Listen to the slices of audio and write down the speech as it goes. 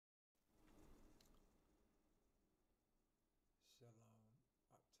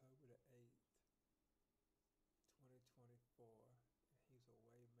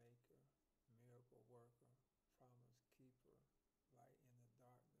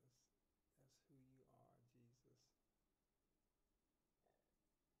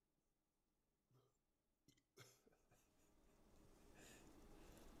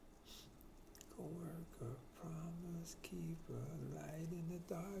darkness, keeper, light in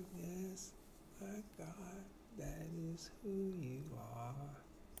the darkness. My God, that is who you are.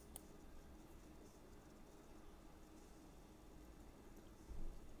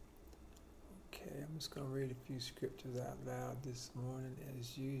 Okay, I'm just going to read a few scriptures out loud this morning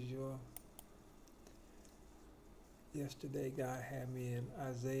as usual. Yesterday, God had me in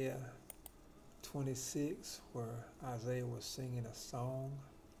Isaiah 26, where Isaiah was singing a song.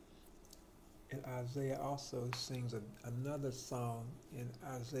 And Isaiah also sings another song in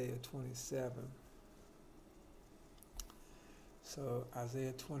Isaiah 27. So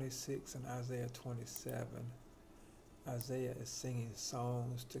Isaiah 26 and Isaiah 27, Isaiah is singing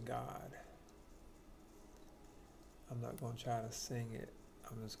songs to God. I'm not going to try to sing it.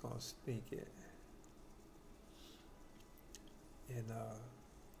 I'm just going to speak it. In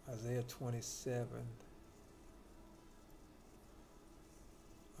Isaiah 27,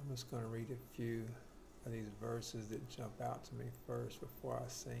 I'm just going to read a few of these verses that jump out to me first before I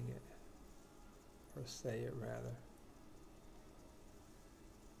sing it, or say it rather.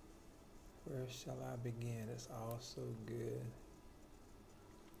 Where shall I begin? It's all so good.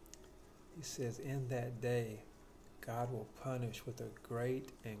 He says, in that day, God will punish with a great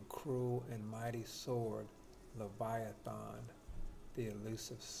and cruel and mighty sword, Leviathan, the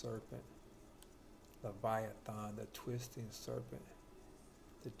elusive serpent. Leviathan, the twisting serpent.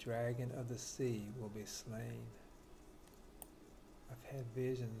 The dragon of the sea will be slain. I've had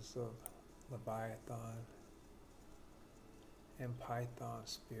visions of Leviathan and Python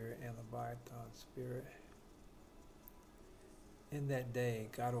spirit and Leviathan spirit. In that day,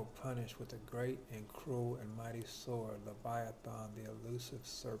 God will punish with a great and cruel and mighty sword, Leviathan, the elusive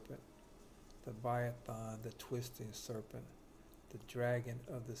serpent, Leviathan, the twisting serpent, the dragon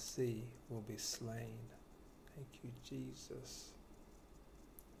of the sea will be slain. Thank you, Jesus.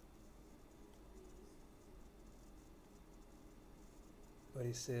 But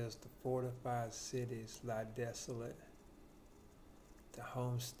he says, the fortified cities lie desolate, the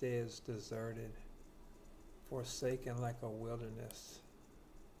homesteads deserted, forsaken like a wilderness.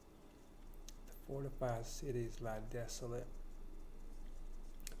 The fortified cities lie desolate,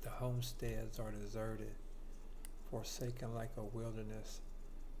 the homesteads are deserted, forsaken like a wilderness.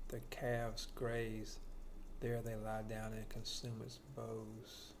 The calves graze, there they lie down and consume its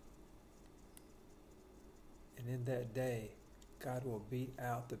boughs. And in that day, God will beat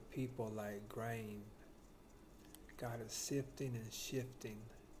out the people like grain. God is sifting and shifting.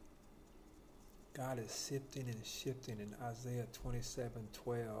 God is sifting and shifting in Isaiah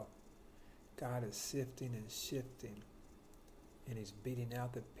 27:12. God is sifting and shifting, and he's beating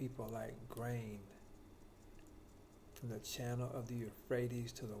out the people like grain. From the channel of the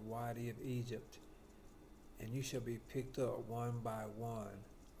Euphrates to the wadi of Egypt, and you shall be picked up one by one,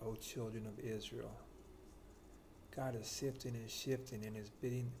 O children of Israel. God is sifting and shifting and is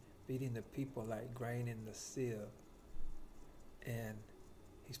beating the people like grain in the sieve. And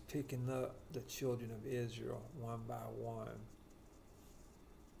he's picking up the children of Israel one by one.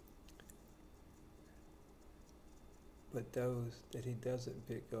 But those that he doesn't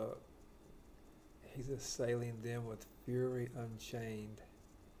pick up, he's assailing them with fury unchained.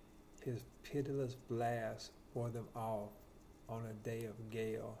 His pitiless blast bore them off on a day of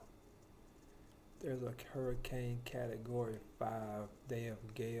gale. There's a hurricane category 5 day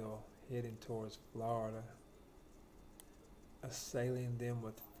of gale heading towards Florida, assailing them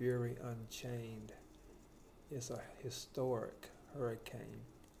with fury unchained. It's a historic hurricane.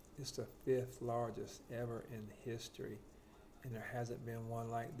 It's the 5th largest ever in history, and there hasn't been one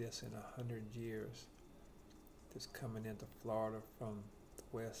like this in 100 years that's coming into Florida from the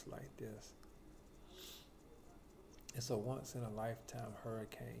west like this. It's a once-in-a-lifetime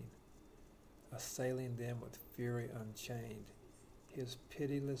hurricane, assailing them with fury unchained. His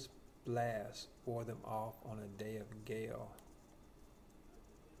pitiless blast bore them off on a day of gale.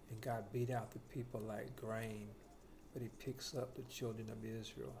 And God beat out the people like grain, but he picks up the children of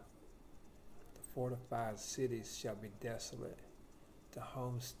Israel. The fortified cities shall be desolate, the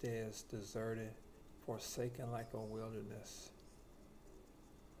homesteads deserted, forsaken like a wilderness.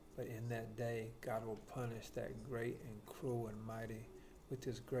 But in that day, God will punish that great and cruel and mighty with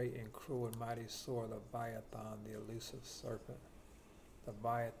his great and cruel and mighty sword, Leviathan, the elusive serpent,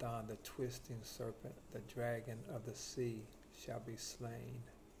 Leviathan, the twisting serpent, the dragon of the sea shall be slain.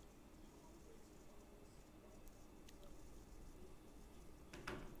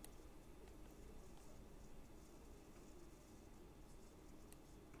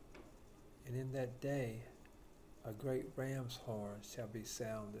 And in that day, a great ram's horn shall be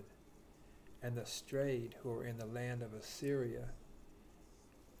sounded, and the strayed who are in the land of Assyria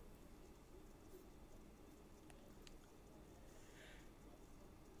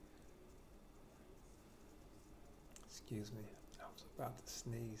Excuse me, I was about to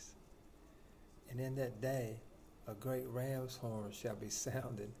sneeze. And in that day, a great ram's horn shall be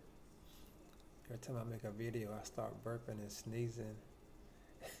sounded. Every time I make a video, I start burping and sneezing.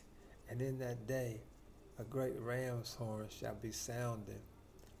 And in that day, a great ram's horn shall be sounded,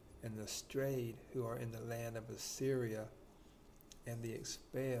 and the strayed who are in the land of Assyria, and the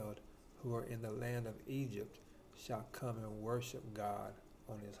expelled who are in the land of Egypt, shall come and worship God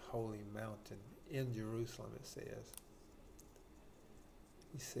on his holy mountain in Jerusalem, it says.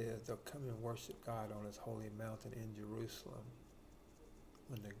 He says they'll come and worship God on his holy mountain in Jerusalem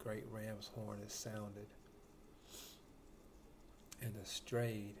when the great ram's horn is sounded. And the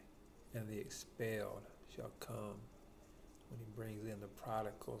strayed and the expelled shall come when he brings in the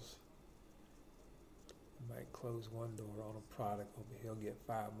prodigals. He might close one door on a prodigal, but he'll get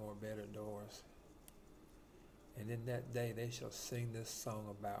 5 more better doors. And in that day they shall sing this song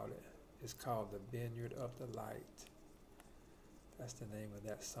about it. It's called the Vineyard of Delight. That's the name of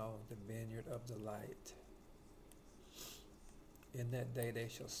that song, the Vineyard of Delight. In that day they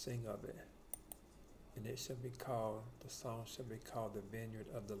shall sing of it, and it shall be called, the song shall be called the Vineyard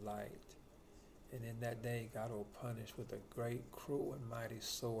of Delight. And in that day God will punish with a great, cruel, and mighty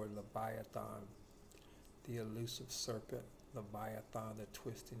sword Leviathan, the elusive serpent, Leviathan, the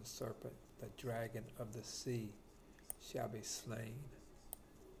twisting serpent, the dragon of the sea, shall be slain.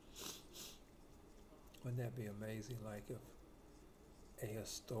 Wouldn't that be amazing? Like if a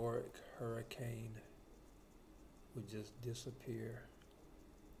historic hurricane would just disappear.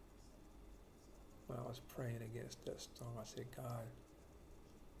 When I was praying against that storm, I said, God,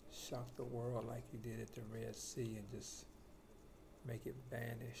 shock the world like you did at the Red Sea and just make it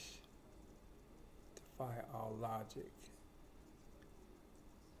vanish, defy all logic.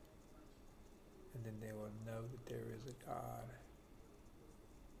 And then they will know that there is a God.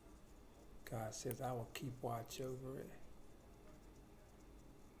 God says, I will keep watch over it.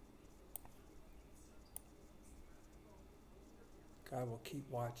 God will keep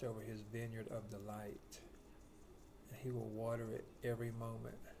watch over his vineyard of delight, and he will water it every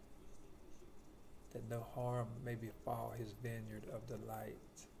moment, that no harm may befall his vineyard of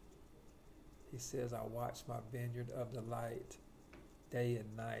delight. He says, I watch my vineyard of delight day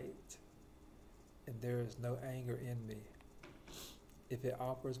and night, and there is no anger in me. If it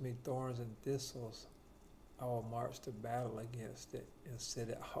offers me thorns and thistles, I will march to battle against it and set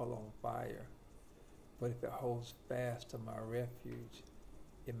it all on fire. But if it holds fast to my refuge,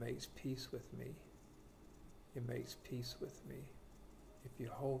 it makes peace with me. It makes peace with me. If you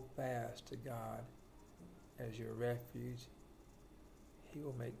hold fast to God as your refuge, he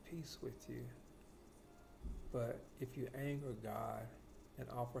will make peace with you. But if you anger God and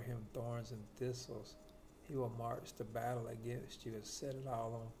offer him thorns and thistles, he will march to battle against you and set it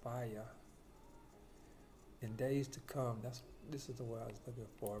all on fire. In days to come, this is the word I was looking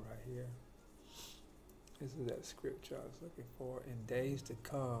for right here. This is that scripture I was looking for. In days to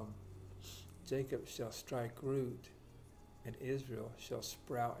come, Jacob shall strike root, and Israel shall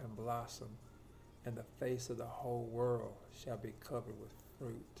sprout and blossom, and the face of the whole world shall be covered with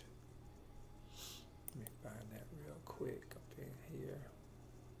fruit. Let me find that real quick up in here.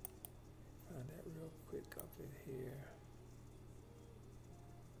 Find that real quick up in here.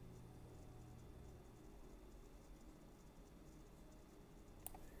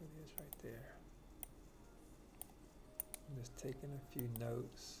 There it is right there. I'm just taking a few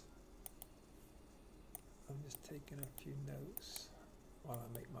notes. While I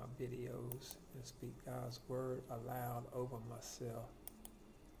make my videos and speak God's word aloud over myself.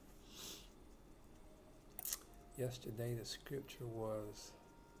 Yesterday the scripture was,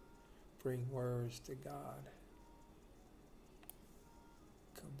 bring words to God.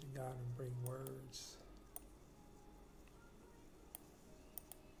 Come to God and bring words.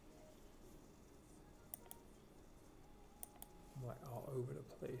 I'm like all over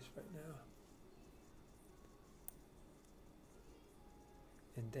the place right now.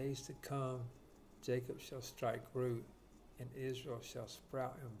 In days to come, Jacob shall strike root, and Israel shall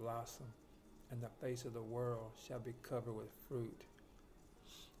sprout and blossom, and the face of the world shall be covered with fruit.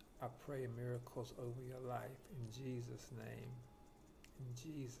 I pray miracles over your life in Jesus' name. In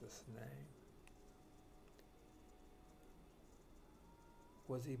Jesus' name.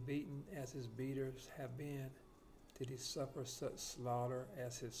 Was he beaten as his beaters have been? Did he suffer such slaughter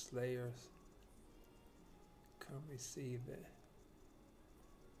as his slayers? Come receive it.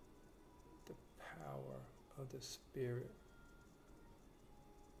 The power of the Spirit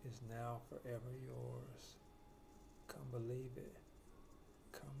is now forever yours. Come believe it.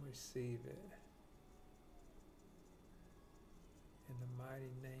 Come receive it. In the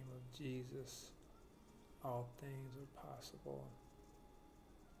mighty name of Jesus, all things are possible.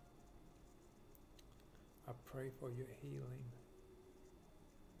 I pray for your healing.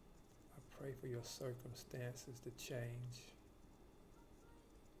 I pray for your circumstances to change.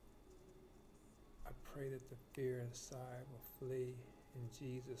 I pray that the fear inside will flee in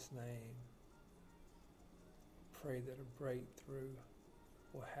Jesus' name. Pray that a breakthrough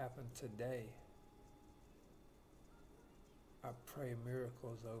will happen today. I pray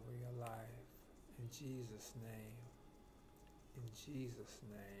miracles over your life in Jesus' name. In Jesus'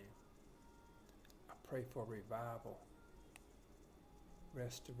 name. I pray for revival,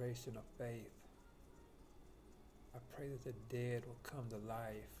 restoration of faith. I pray that the dead will come to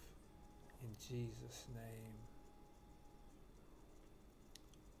life in Jesus' name.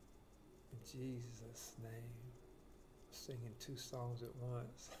 In Jesus' name. Singing two songs at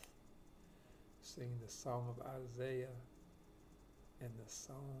once. Singing the song of Isaiah and the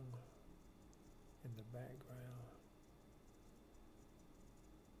song in the background.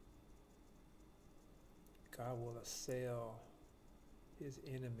 God will assail his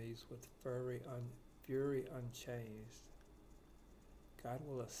enemies with fury unchained. God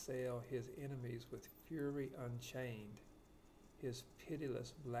will assail his enemies with fury unchained. His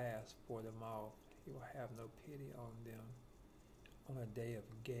pitiless blast for them off. He will have no pity on them on a day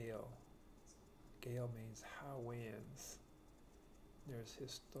of gale. Gale means high winds. There's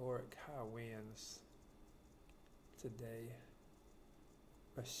historic high winds today.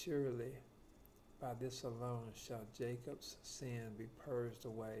 Assuredly, by this alone shall Jacob's sin be purged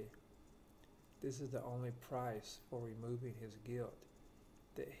away. This is the only price for removing his guilt,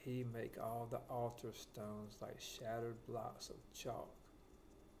 that he make all the altar stones like shattered blocks of chalk,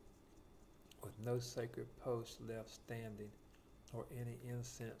 with no sacred post left standing, or any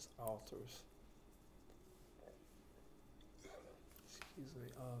incense altars. Excuse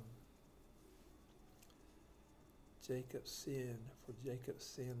me. Jacob's sin, for Jacob's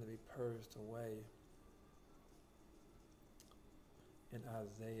sin to be purged away. In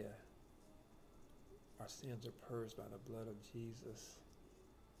Isaiah, our sins are purged by the blood of Jesus.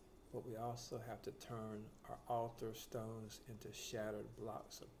 But we also have to turn our altar stones into shattered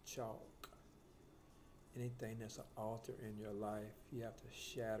blocks of chalk. Anything that's an altar in your life, you have to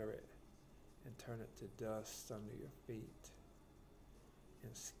shatter it and turn it to dust under your feet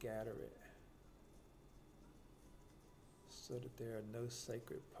and scatter it, so that there are no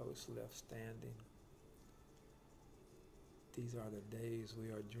sacred posts left standing. These are the days we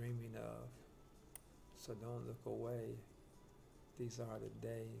are dreaming of, so don't look away. These are the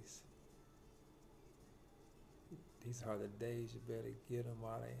days. These are the days. You better get them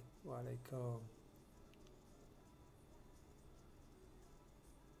while they come.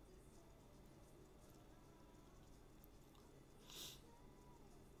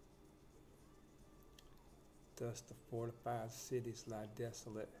 Thus the fortified cities lie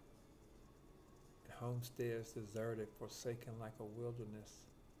desolate, and homesteads deserted, forsaken like a wilderness.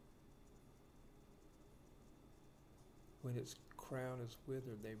 When its crown is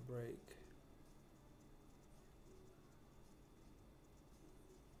withered, they break.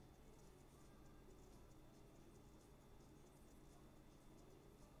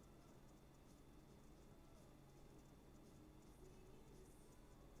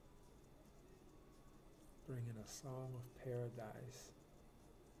 Bringing a song of paradise.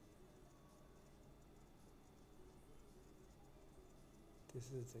 This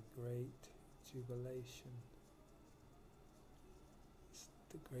is a great jubilation. It's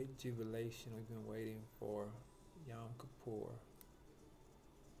the great jubilation we've been waiting for. Yom Kippur.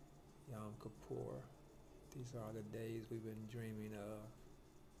 Yom Kippur. These are the days we've been dreaming of.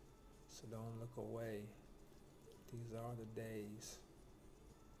 So don't look away. These are the days.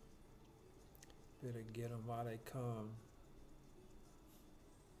 Better get them while they come.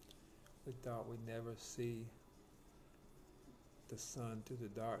 We thought we'd never see the sun through the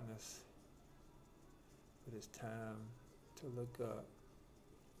darkness, but it's time to look up,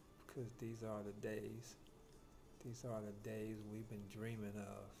 because these are the days. These are the days we've been dreaming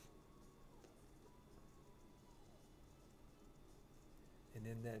of. And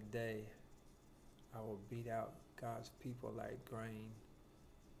in that day, I will beat out God's people like grain,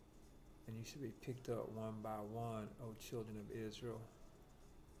 and you should be picked up one by one, O children of Israel.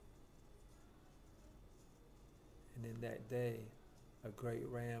 And in that day, a great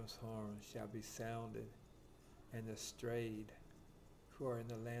ram's horn shall be sounded, and the strayed who are in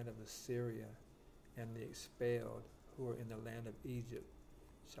the land of Assyria, and the expelled who are in the land of Egypt,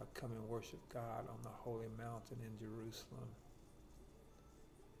 shall come and worship God on the holy mountain in Jerusalem.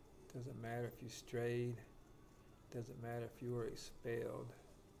 Doesn't matter if you strayed, doesn't matter if you were expelled.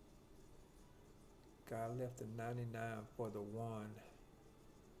 God left the 99 for the one.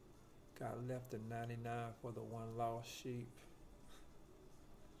 God left the 99 for the one lost sheep.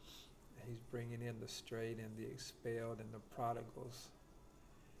 He's bringing in the strayed and the expelled and the prodigals.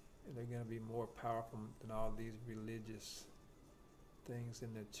 And they're going to be more powerful than all these religious things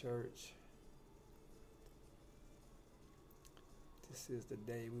in the church. This is the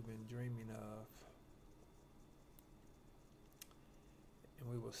day we've been dreaming of. And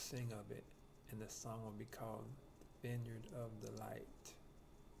we will sing of it. And the song will be called Vineyard of Delight.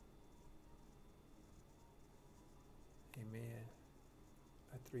 Amen.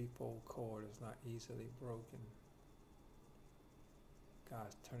 A threefold cord is not easily broken.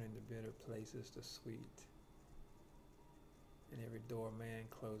 God's turning the bitter places to sweet. And every door man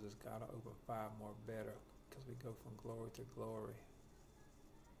closes, God will open 5 more better, because we go from glory to glory.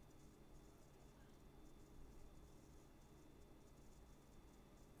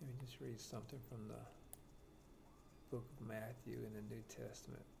 Let me just read something from the book of Matthew in the New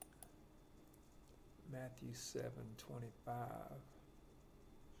Testament. Matthew 7:25.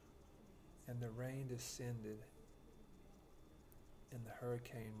 And the rain descended, and the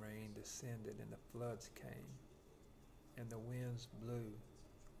hurricane rain descended, and the floods came, and the winds blew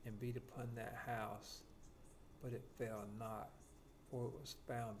and beat upon that house, but it fell not, for it was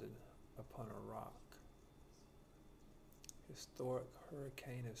founded upon a rock. Historic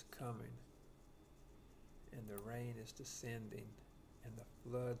hurricane is coming, and the rain is descending, and the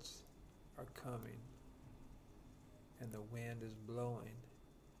floods are coming, and the wind is blowing,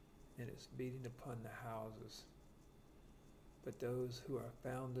 and it's beating upon the houses. But those who are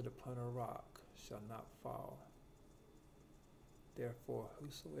founded upon a rock shall not fall. Therefore,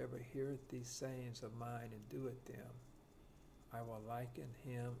 whosoever heareth these sayings of mine and doeth them, I will liken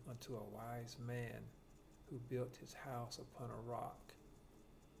him unto a wise man who built his house upon a rock.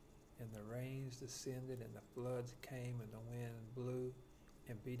 And the rains descended, and the floods came, and the wind blew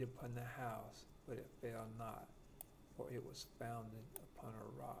and beat upon the house, but it fell not, for it was founded upon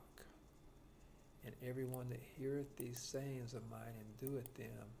a rock. And everyone that heareth these sayings of mine and doeth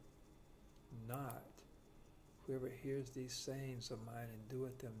them not, whoever hears these sayings of mine and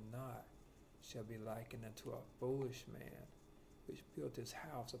doeth them not, shall be likened unto a foolish man, which built his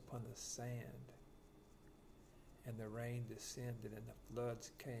house upon the sand. And the rain descended, and the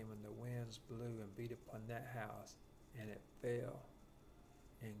floods came, and the winds blew and beat upon that house, and it fell,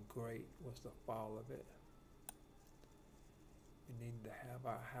 and great was the fall of it. We need to have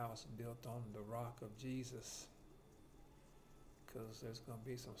our house built on the rock of Jesus, because there's going to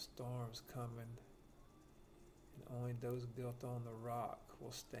be some storms coming, and only those built on the rock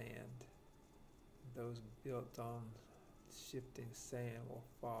will stand. Those built on shifting sand will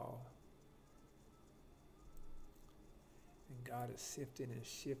fall. And God is sifting and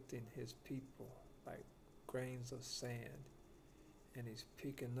shifting his people like grains of sand, and he's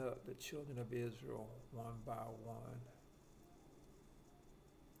picking up the children of Israel one by one.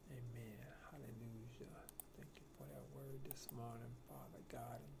 Amen. Hallelujah. Thank you for that word this morning, Father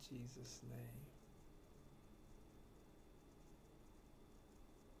God, in Jesus' name.